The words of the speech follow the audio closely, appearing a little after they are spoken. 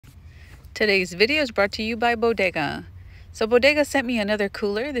Today's video is brought to you by Bodega. So Bodega sent me another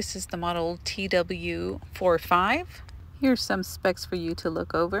cooler. This is the model TW45. Here's some specs for you to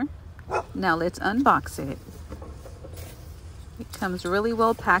look over. Now let's unbox it. It comes really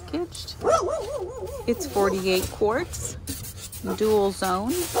well packaged. It's 48 quarts, dual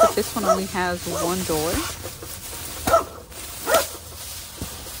zone, but this one only has one door.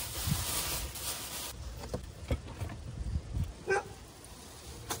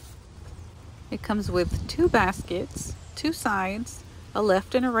 It comes with two baskets, two sides, a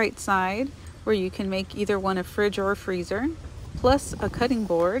left and a right side where you can make either one a fridge or a freezer, plus a cutting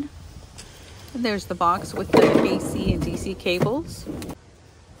board. And there's the box with the AC and DC cables.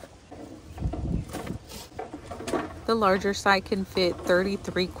 The larger side can fit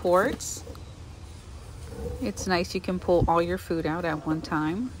 33 quarts. It's nice, you can pull all your food out at one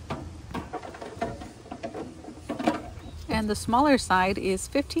time. And the smaller side is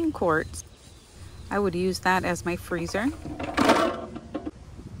 15 quarts. I would use that as my freezer.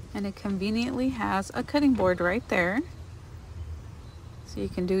 And it conveniently has a cutting board right there. So you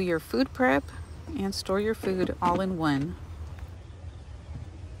can do your food prep and store your food all in one.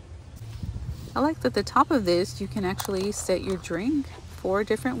 I like that the top of this, you can actually set your drink, 4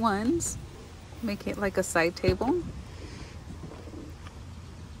 different ones. Make it like a side table.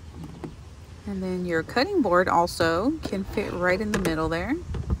 And then your cutting board also can fit right in the middle there.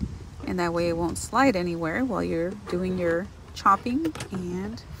 And that way it won't slide anywhere while you're doing your chopping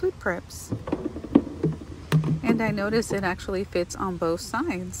and food preps. And I notice it actually fits on both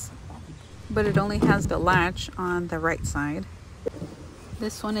sides, but it only has the latch on the right side.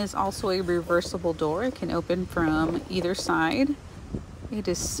 This one is also a reversible door. It can open from either side. It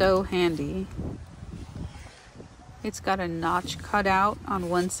is so handy. It's got a notch cut out on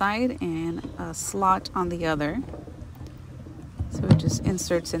one side and a slot on the other. So it just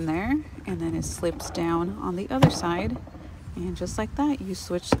inserts in there and then it slips down on the other side. And just like that, you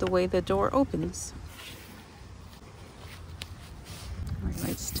switch the way the door opens. All right,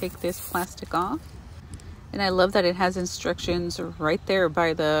 let's take this plastic off. And I love that it has instructions right there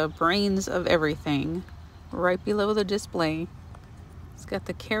by the brains of everything, right below the display. It's got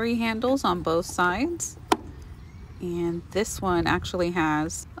the carry handles on both sides. And this one actually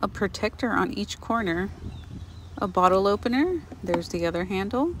has a protector on each corner. A bottle opener, there's the other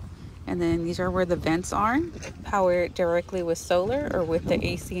handle, and then these are where the vents are. Power it directly with solar or with the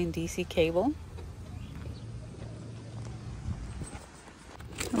AC and DC cable.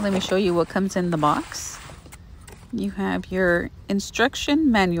 Let me show you what comes in the box. You have your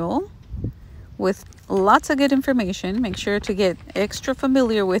instruction manual with lots of good information. Make sure to get extra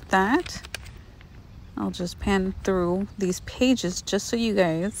familiar with that. I'll just pan through these pages just so you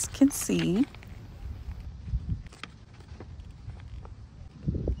guys can see.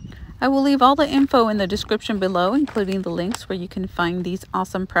 I will leave all the info in the description below, including the links where you can find these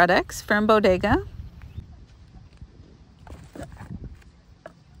awesome products from Bodega.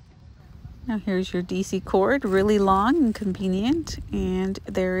 Now here's your DC cord, really long and convenient, and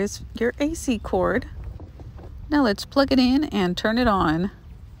there is your AC cord. Now let's plug it in and turn it on.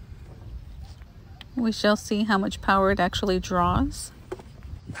 We shall see how much power it actually draws.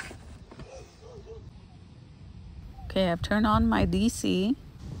 Okay, I've turned on my DC.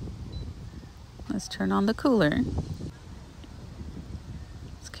 Let's turn on the cooler.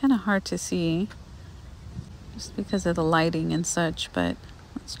 It's kind of hard to see just because of the lighting and such, but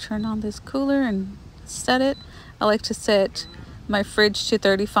let's turn on this cooler and set it. I like to set my fridge to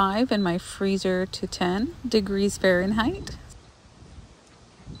 35 and my freezer to 10 degrees Fahrenheit.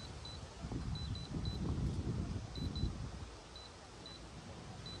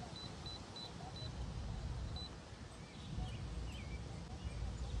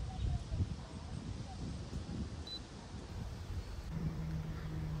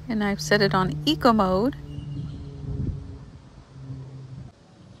 And I've set it on eco mode.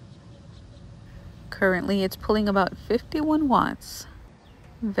 Currently it's pulling about 51 watts.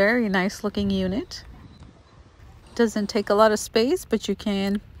 Very nice looking unit. Doesn't take a lot of space, but you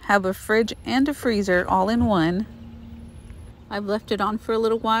can have a fridge and a freezer all in one. I've left it on for a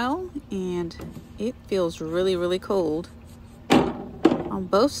little while and it feels really cold on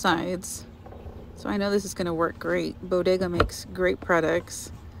both sides. So I know this is going to work great. Bodega makes great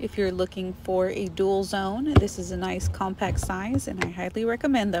products. If you're looking for a dual zone, this is a nice compact size and I highly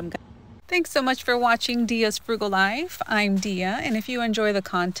recommend them. Thanks so much for watching Dia's Frugal Life. I'm Dia, and if you enjoy the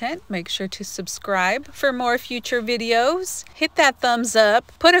content, make sure to subscribe for more future videos. Hit that thumbs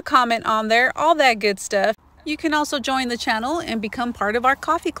up, put a comment on there, all that good stuff. You can also join the channel and become part of our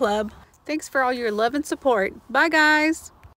coffee club. Thanks for all your love and support. Bye guys.